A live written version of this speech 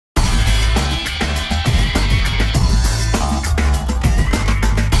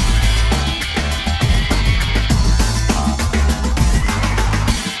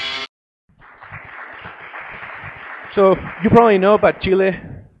So you probably know, but Chile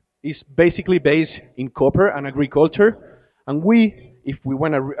is basically based in copper and agriculture, and if we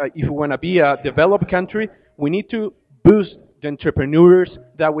want to be a developed country, we need to boost the entrepreneurs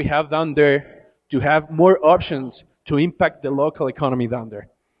that we have down there to have more options to impact the local economy down there.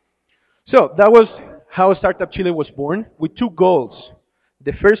 So that was how Startup Chile was born, with two goals.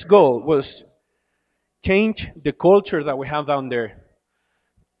 The first goal was change the culture that we have down there.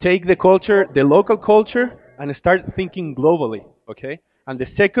 Take the culture, the local culture, and start thinking globally, okay? And the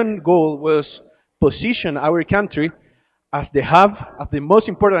second goal was position our country as the hub, as the most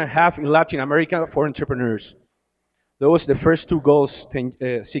important hub in Latin America for entrepreneurs. Those were the first two goals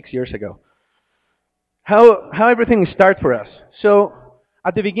 6 years ago. How everything started for us. So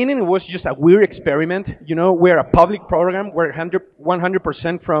at the beginning, it was just a weird experiment. You know, we're a public program. We're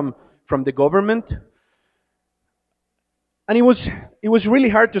 100% from the government. And it was really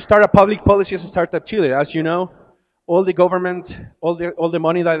hard to start a public policy as a Startup Chile. As you know, all the government, all the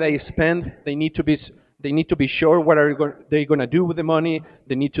money that they spend, they need to be sure what they're going to do with the money.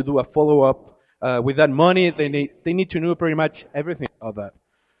 They need to do a follow-up with that money. They need to know pretty much everything of that.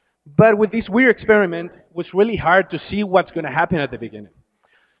 But with this weird experiment, it was really hard to see what's going to happen at the beginning.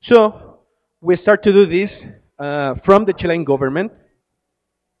 So we start to do this from the Chilean government,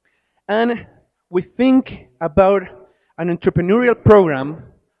 and we think about an entrepreneurial program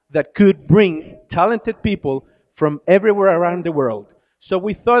that could bring talented people from everywhere around the world. So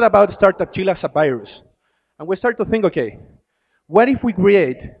we thought about Startup Chile as a virus. And we started to think, okay, what if we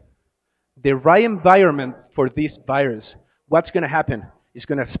create the right environment for this virus? What's going to happen? It's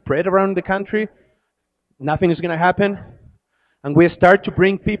going to spread around the country. Nothing is going to happen. And we start to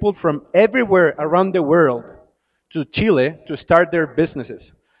bring people from everywhere around the world to Chile to start their businesses.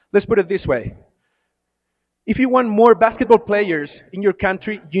 Let's put it this way. If you want more basketball players in your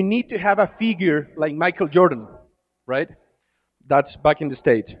country, you need to have a figure like Michael Jordan, right? That's back in the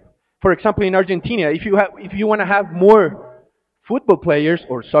States. For example, in Argentina, if you want to have more football players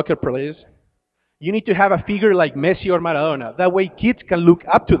or soccer players, you need to have a figure like Messi or Maradona. That way kids can look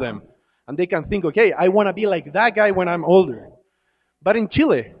up to them and they can think, okay, I want to be like that guy when I'm older. But in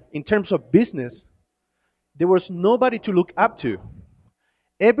Chile, in terms of business, there was nobody to look up to.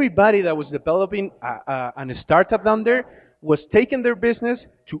 Everybody that was developing a startup down there was taking their business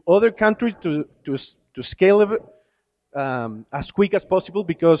to other countries to scale it as quick as possible,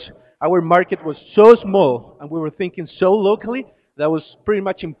 because our market was so small and we were thinking so locally that was pretty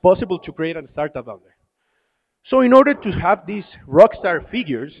much impossible to create a startup down there. So in order to have these rockstar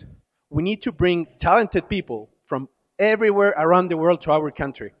figures, we need to bring talented people from everywhere around the world to our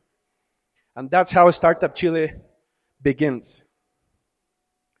country. And that's how Startup Chile begins.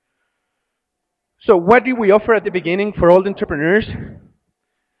 So what do we offer at the beginning for all the entrepreneurs?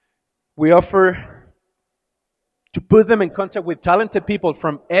 We offer to put them in contact with talented people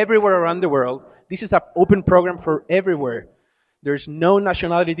from everywhere around the world. This is an open program for everywhere. There's no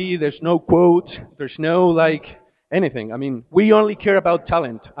nationality, there's no quote, there's no like anything. I mean, we only care about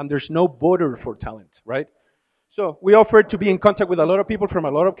talent, and there's no border for talent, right? So we offer to be in contact with a lot of people from a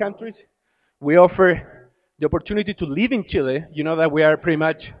lot of countries. We offer the opportunity to live in Chile. You know that we are pretty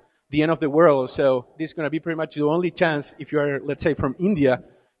much the end of the world, so this is going to be pretty much the only chance if you are, let's say, from India,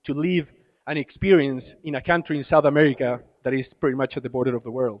 to live an experience in a country in South America that is pretty much at the border of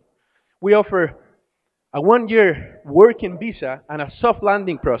the world. We offer a 1-year working visa and a soft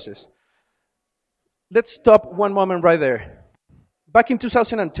landing process. Let's stop one moment right there. Back in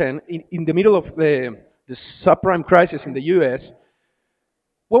 2010, in the middle of the subprime crisis in the US,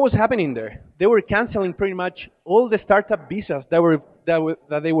 what was happening there? They were canceling pretty much all the startup visas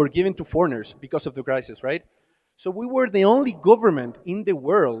that they were giving to foreigners because of the crisis, right? So we were the only government in the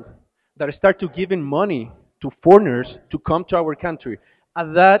world that started giving money to foreigners to come to our country.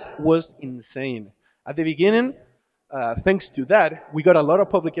 And that was insane. At the beginning, thanks to that, we got a lot of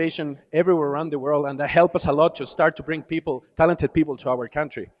publication everywhere around the world, and that helped us a lot to start to bring people, talented people, to our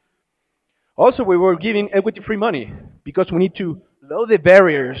country. Also, we were giving equity-free money because we need to lower the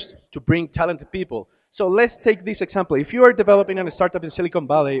barriers to bring talented people. So let's take this example. If you are developing a startup in Silicon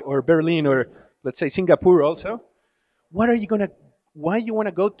Valley or Berlin or, let's say, Singapore also, why you want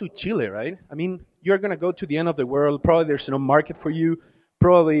to go to Chile, right? I mean, you're going to go to the end of the world. Probably there's no market for you.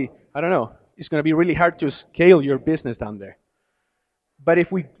 Probably, I don't know, it's going to be really hard to scale your business down there. But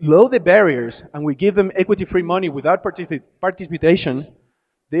if we lower the barriers and we give them equity-free money without participation,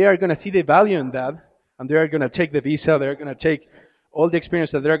 they are going to see the value in that, and they are going to take the visa, they're going to take all the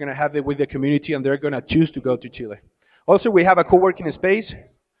experience that they're going to have with the community, and they're going to choose to go to Chile. Also, we have a co-working space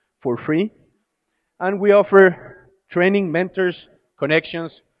for free, and we offer training, mentors,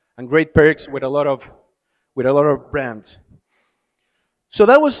 connections, and great perks with a lot of with a lot of brands. So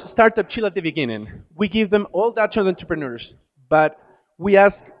that was Startup Chile at the beginning. We give them all that to the entrepreneurs, but we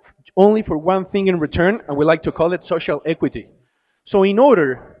ask only for one thing in return, and we like to call it social equity. So in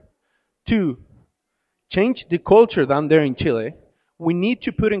order to change the culture down there in Chile, we need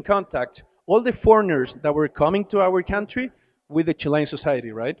to put in contact all the foreigners that were coming to our country with the Chilean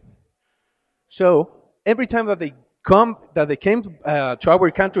society, right? So every time that they came to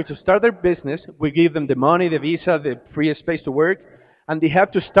our country to start their business, we give them the money, the visa, the free space to work, and they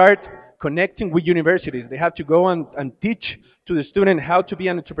have to start connecting with universities. They have to go and teach to the student how to be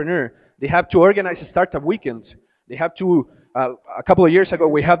an entrepreneur. They have to organize startup weekends. They have to, a couple of years ago,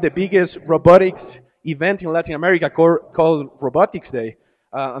 we had the biggest robotics event in Latin America called Robotics Day.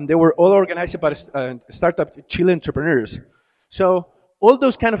 And they were all organized by Startup Chile entrepreneurs. So all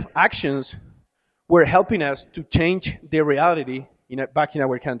those kind of actions were helping us to change the reality back in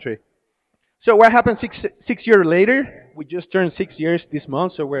our country. So what happened six years later? We just turned 6 years this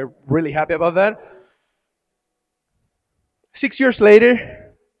month, so we're really happy about that. 6 years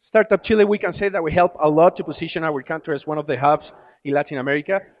later, Startup Chile, we can say that we help a lot to position our country as one of the hubs in Latin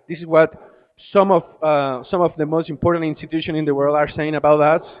America. This is what some of the most important institutions in the world are saying about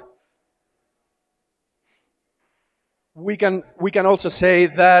us. We can also say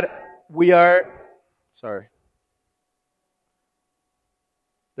that we are, sorry.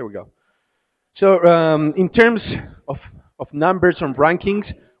 There we go. So in terms of numbers and rankings,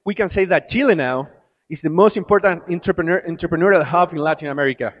 we can say that Chile now is the most important entrepreneurial hub in Latin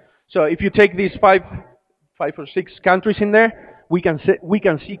America. So if you take these five or six countries in there, we can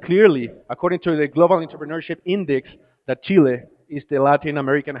see clearly, according to the Global Entrepreneurship Index, that Chile is the Latin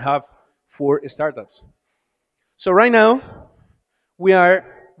American hub for startups. So right now, we are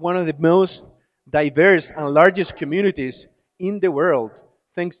one of the most diverse and largest communities in the world,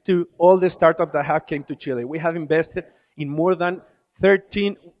 thanks to all the startups that have came to Chile. We have invested in more than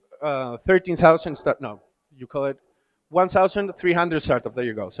 13,000 you call it 1,300 startups. There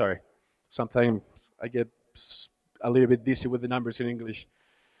you go. Sorry, sometimes I get a little bit dizzy with the numbers in English.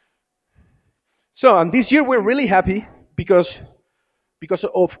 So, and this year we're really happy because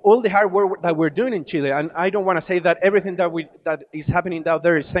of all the hard work that we're doing in Chile. And I don't want to say that everything that is happening down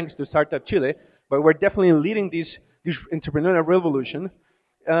there is thanks to Startup Chile, but we're definitely leading this entrepreneurial revolution.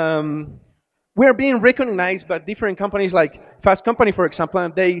 We're being recognized by different companies like Fast Company, for example,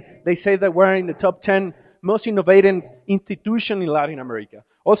 and they say that we're in the top 10 most innovative institution in Latin America.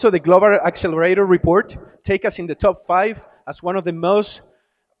 Also, the Global Accelerator report take us in the top 5 as one of the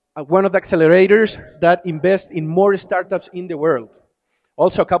accelerators that invest in more startups in the world.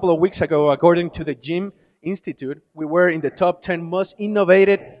 Also, a couple of weeks ago, according to the GIM Institute, we were in the top 10 most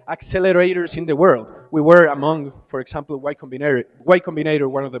innovative accelerators in the world. We were among, for example, Y Combinator,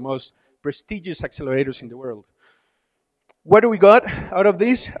 one of the most prestigious accelerators in the world. What do we got out of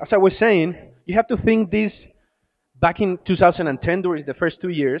this? As I was saying, you have to think this back in 2010, during the first 2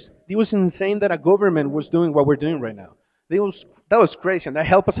 years, it was insane that a government was doing what we're doing right now. That was crazy, and that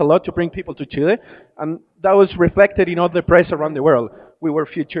helped us a lot to bring people to Chile, and that was reflected in all the press around the world. We were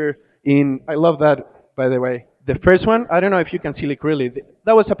featured in, I love that, by the way. The first one, I don't know if you can see it clearly,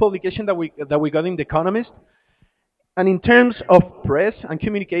 that was a publication that we got in The Economist, and in terms of press and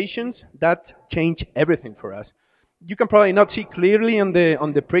communications, that changed everything for us. You can probably not see clearly on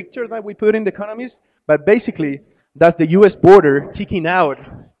the picture that we put in The Economist, but basically, that's the US border kicking out,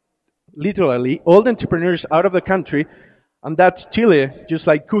 literally, all the entrepreneurs out of the country, and that's Chile, just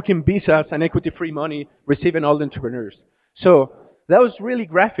like cooking visas and equity-free money, receiving all the entrepreneurs. So that was really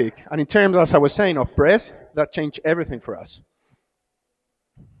graphic, and in terms, as I was saying, of press, that changed everything for us.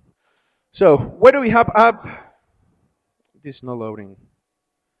 So what do we have up? This is not loading.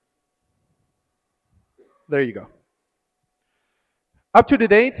 There you go. Up to the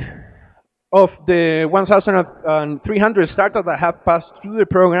date, of the 1,300 startups that have passed through the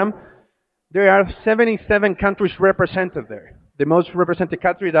program, there are 77 countries represented there. The most represented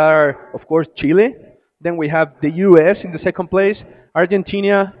countries are, of course, Chile. Then we have the US in the second place,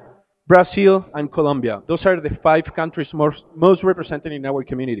 Argentina, Brazil, and Colombia. Those are the 5 countries most represented in our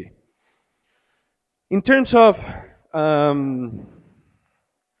community. In terms of,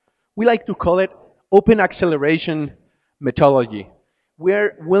 we like to call it open acceleration methodology.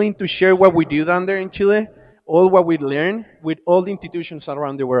 We're willing to share what we do down there in Chile, all what we learn with all the institutions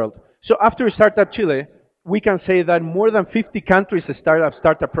around the world. So after Startup Chile, we can say that more than 50 countries start a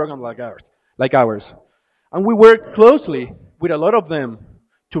startup program like ours. And we work closely with a lot of them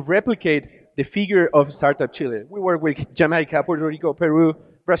to replicate the figure of Startup Chile. We work with Jamaica, Puerto Rico, Peru,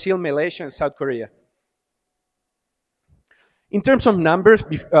 Brazil, Malaysia, and South Korea. In terms of numbers,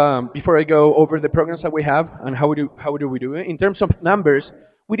 before I go over the programs that we have and how do we do it, in terms of numbers,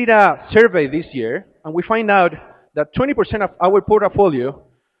 we did a survey this year, and we find out that 20% of our portfolio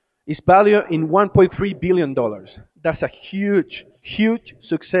is valued in $1.3 billion. That's a huge, huge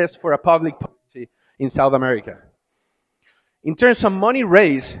success for a public policy in South America. In terms of money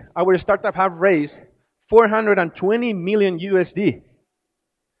raised, our startup have raised 420 million USD.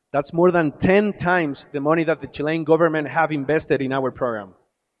 That's more than 10 times the money that the Chilean government have invested in our program.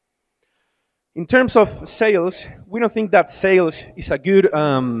 In terms of sales, we don't think that sales is a good,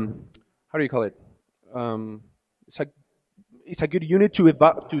 how do you call it? It's a good unit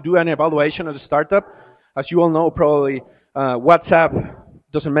to do an evaluation of the startup. As you all know, probably WhatsApp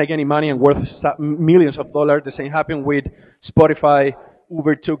doesn't make any money and worth millions of dollars. The same happened with Spotify.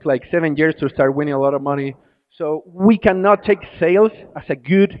 Uber took like 7 years to start winning a lot of money. So we cannot take sales as a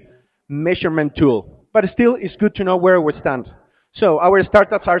good measurement tool. But still, it's good to know where we stand. So our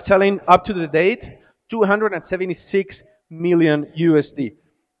startups are selling up to the date 276 million USD.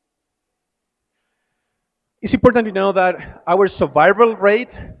 It's important to know that our survival rate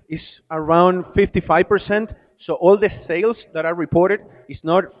is around 55%. So all the sales that are reported is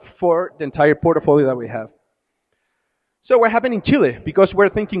not for the entire portfolio that we have. So what happened in Chile? Because we're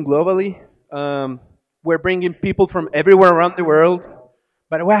thinking globally, we're bringing people from everywhere around the world.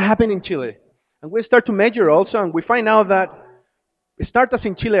 But what happened in Chile? And we start to measure also, and we find out that startups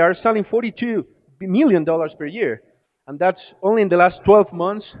in Chile are selling $42 million per year. And that's only in the last 12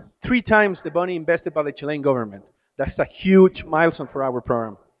 months, 3 times the money invested by the Chilean government. That's a huge milestone for our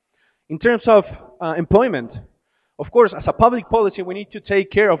program. In terms of employment, of course, as a public policy, we need to take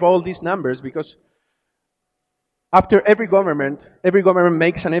care of all these numbers because after every government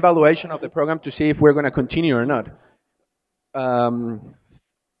makes an evaluation of the program to see if we're going to continue or not.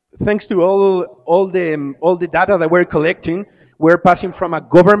 Thanks to all the data that we're collecting, we're passing from a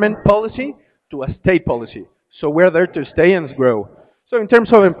government policy to a state policy. So we're there to stay and grow. So in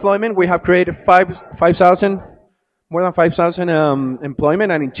terms of employment, we have created more than 5,000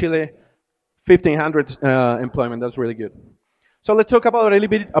 employment, and in Chile, 1,500 employment. That's really good. So let's talk about a little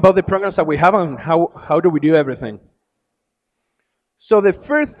bit about the programs that we have and how do we do everything. So the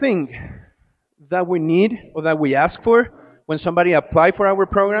first thing that we need or that we ask for when somebody applies for our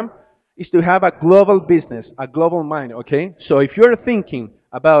program is to have a global business, a global mind, okay? So if you're thinking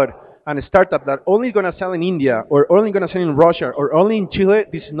about a startup that only going to sell in India or only going to sell in Russia or only in Chile,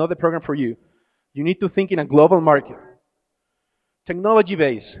 this is not the program for you. You need to think in a global market. Technology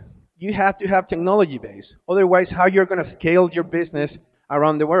base. You have to have technology base. Otherwise, how you're going to scale your business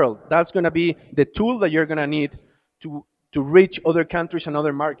around the world? That's going to be the tool that you're going to need to reach other countries and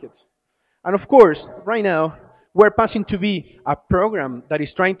other markets. And of course, right now, we're passing to be a program that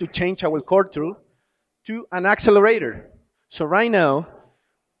is trying to change our culture to an accelerator. So right now,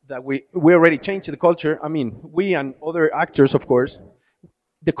 that we already changed the culture, I mean, we and other actors, of course,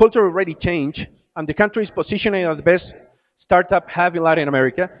 the culture already changed, and the country is positioning as the best startup hub in Latin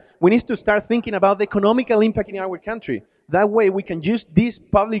America. We need to start thinking about the economical impact in our country. That way we can use this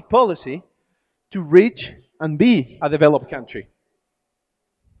public policy to reach and be a developed country.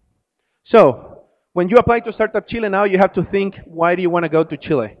 So, when you apply to Startup Chile now, you have to think, why do you want to go to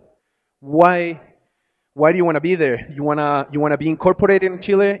Chile? Why do you want to be there? You want to be incorporated in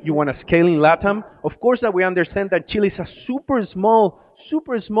Chile? You want to scale in LatAm? Of course that we understand that Chile is a super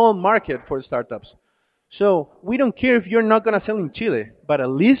small market for startups. So we don't care if you're not going to sell in Chile, but at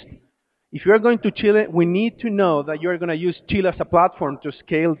least if you're going to Chile, we need to know that you're going to use Chile as a platform to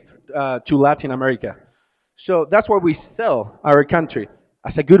scale to Latin America. So that's why we sell our country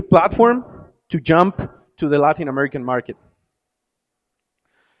as a good platform to jump to the Latin American market.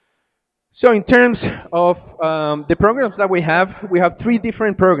 So in terms of the programs that we have 3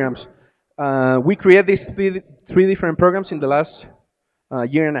 different programs. We created these three different programs in the last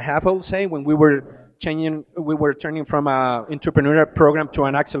year and a half, I would say, when we were turning from an entrepreneurial program to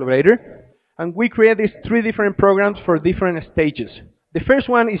an accelerator. And we created these 3 different programs for different stages. The first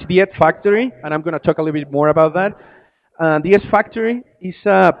one is the Ed Factory, and I'm going to talk a little bit more about that. The Ed Factory is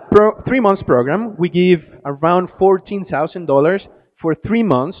a 3-month program. We give around $14,000 for 3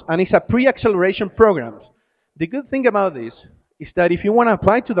 months, and it's a pre-acceleration program. The good thing about this is that if you want to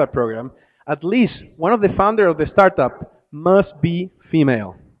apply to that program, at least one of the founders of the startup must be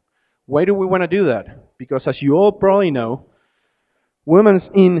female. Why do we want to do that? Because as you all probably know, women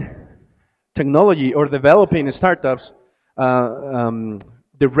in technology or developing startups,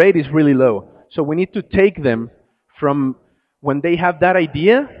 the rate is really low. So we need to take them from when they have that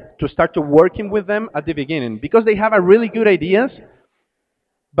idea to start to working with them at the beginning. Because they have a really good ideas,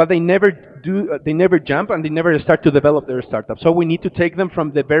 but they never jump and they never start to develop their startup. So we need to take them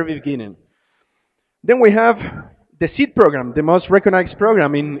from the very beginning. Then we have the seed program, the most recognized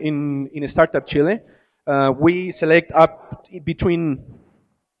program in Startup Chile. We select up between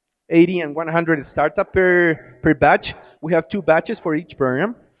 80 and 100 startup per batch. We have 2 batches for each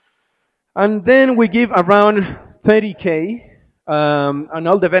program. And then we give around 30K and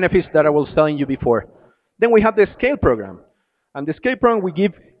all the benefits that I was telling you before. Then we have the scale program. And the scale program we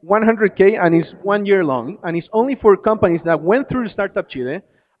give 100K and it's 1 year long. And it's only for companies that went through Startup Chile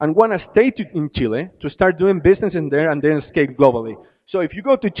and want to stay in Chile to start doing business in there and then scale globally. So if you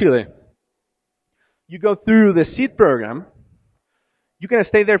go to Chile, you go through the seed program, you can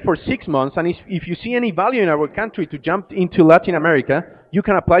stay there for 6 months, and if you see any value in our country to jump into Latin America, you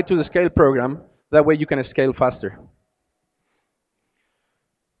can apply to the scale program. That way you can scale faster.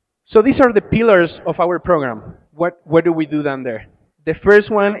 So these are the pillars of our program. What do we do down there? The first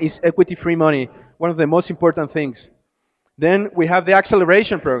one is equity-free money, one of the most important things. Then we have the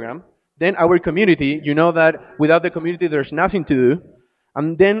acceleration program. Then our community, you know that without the community there's nothing to do.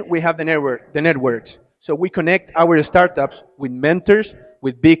 And then we have the networks. So we connect our startups with mentors,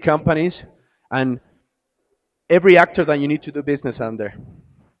 with big companies, and every actor that you need to do business down there.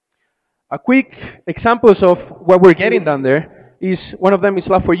 A quick examples of what we're getting down there is, one of them is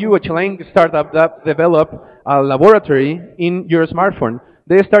Love4U, a Chilean startup that developed a laboratory in your smartphone.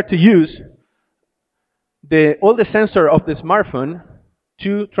 They start to use all the sensor of the smartphone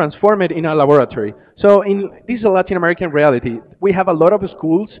to transform it in a laboratory. So this is a Latin American reality. We have a lot of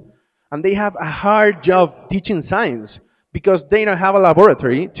schools, and they have a hard job teaching science because they don't have a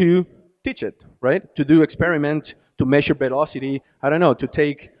laboratory to teach it, right? To do experiments, to measure velocity, I don't know, to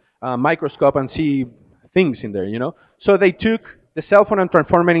take a microscope and see things in there, you know? So they took the cell phone and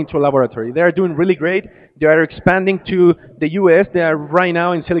transformed it into a laboratory. They are doing really great. They are expanding to the US. They are right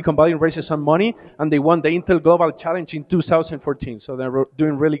now in Silicon Valley raising some money, and they won the Intel Global Challenge in 2014. So they're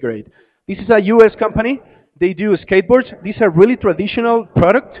doing really great. This is a US company. They do skateboards. These are really traditional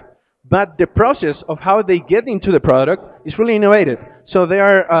product, but the process of how they get into the product is really innovative. So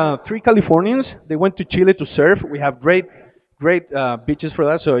there are 3 Californians. They went to Chile to surf. We have great beaches for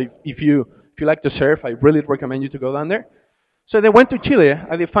that. So if you like to surf, I really recommend you to go down there. So they went to Chile,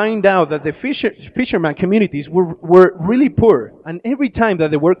 and they find out that the fisherman communities were really poor. And every time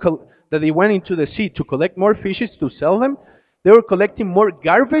that they went into the sea to collect more fishes to sell them, they were collecting more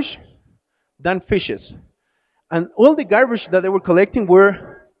garbage than fishes. And all the garbage that they were collecting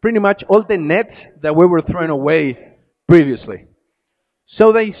were pretty much all the nets that we were throwing away previously.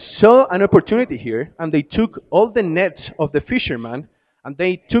 So they saw an opportunity here, and they took all the nets of the fishermen, and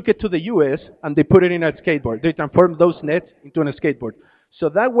they took it to the US, and they put it in a skateboard. They transformed those nets into a skateboard. So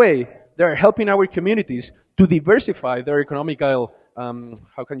that way, they're helping our communities to diversify their economical,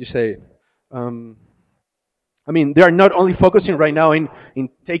 how can you say, I mean, they are not only focusing right now in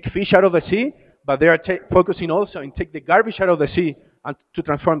take fish out of the sea, but they are focusing also in take the garbage out of the sea and to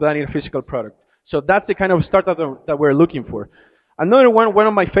transform that into a physical product. So that's the kind of startup that we're looking for. Another one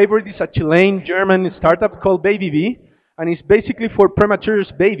of my favorites is a Chilean German startup called Baby B, and it's basically for premature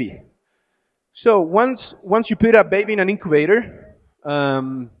baby. So once you put a baby in an incubator,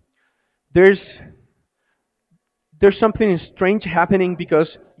 there's something strange happening because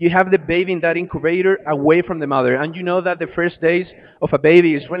you have the baby in that incubator away from the mother, and you know that the first days of a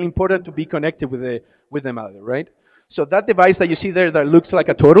baby is really important to be connected with the mother, right? So that device that you see there that looks like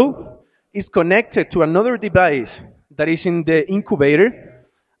a turtle is connected to another device that is in the incubator,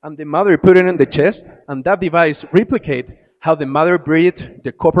 and the mother put it in the chest, and that device replicates how the mother breathes,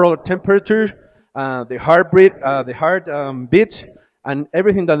 the corporal temperature, the heart beats, and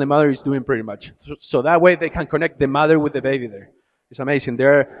everything that the mother is doing pretty much. So that way they can connect the mother with the baby there. It's amazing.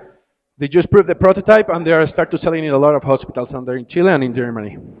 They just proved the prototype, and they are start to selling it in a lot of hospitals down there in Chile and in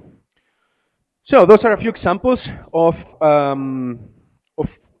Germany. So those are a few examples of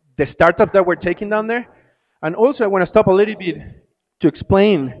the startups that we're taking down there. And also I want to stop a little bit to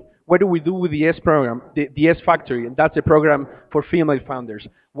explain what do we do with the S program, the S Factory, and that's a program for female founders,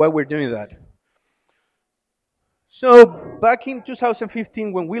 why we're doing that. So back in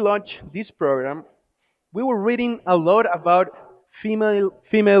 2015, when we launched this program, we were reading a lot about female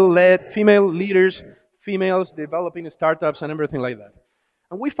leaders, females developing startups and everything like that.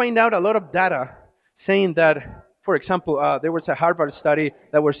 And we find out a lot of data saying that, for example, there was a Harvard study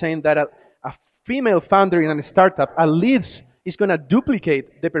that was saying that a female founder in a startup at least is going to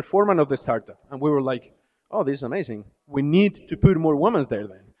duplicate the performance of the startup. And we were like, oh, this is amazing. We need to put more women there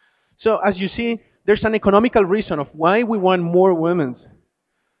then. So as you see, there's an economical reason of why we want more women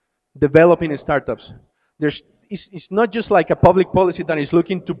developing startups. it's not just like a public policy that is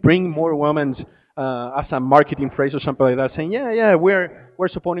looking to bring more women as a marketing phrase or something like that, saying, yeah, we're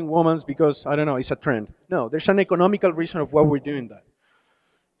supporting women because, I don't know, it's a trend. No, there's an economical reason of why we're doing that.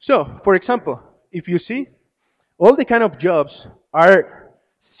 So, for example, if you see, all the kind of jobs are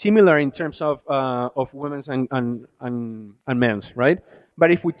similar in terms of women's and men's, right?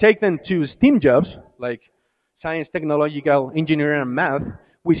 But if we take them to STEAM jobs, like science, technological, engineering, and math,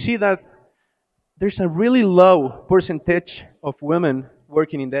 we see that there's a really low percentage of women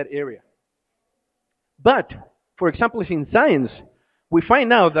working in that area. But, for example, in science, we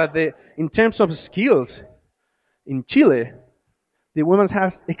find out that in terms of skills, in Chile, the women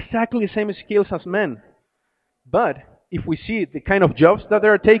have exactly the same skills as men. But if we see the kind of jobs that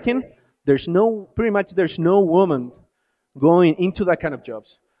they're taking, pretty much there's no woman going into that kind of jobs.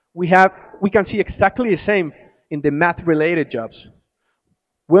 We can see exactly the same in the math-related jobs.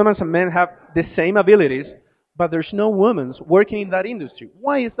 Women and men have the same abilities, but there's no women working in that industry.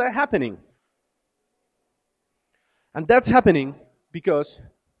 Why is that happening? And that's happening because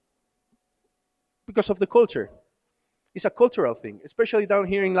of the culture. It's a cultural thing, especially down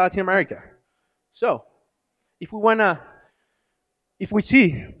here in Latin America. So, if we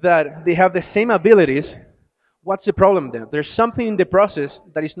see that they have the same abilities, what's the problem then? There's something in the process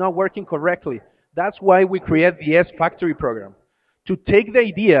that is not working correctly. That's why we create the S Factory program, to take the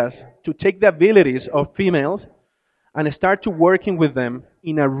ideas, to take the abilities of females and start to working with them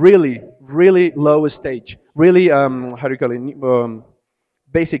in a really, really low stage, really, how do you call it,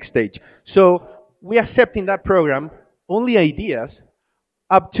 basic stage. So we accept in that program only ideas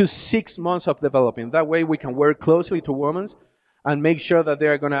up to 6 months of developing. That way we can work closely to women and make sure that they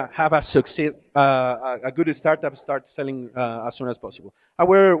are going to have a success, a good startup start selling as soon as possible.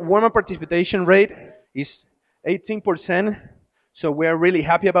 Our women participation rate is 18%, so we're really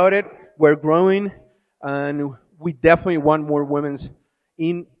happy about it. We're growing, and we definitely want more women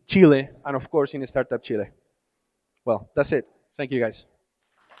in Chile and, of course, in Startup Chile. Well, that's it. Thank you, guys.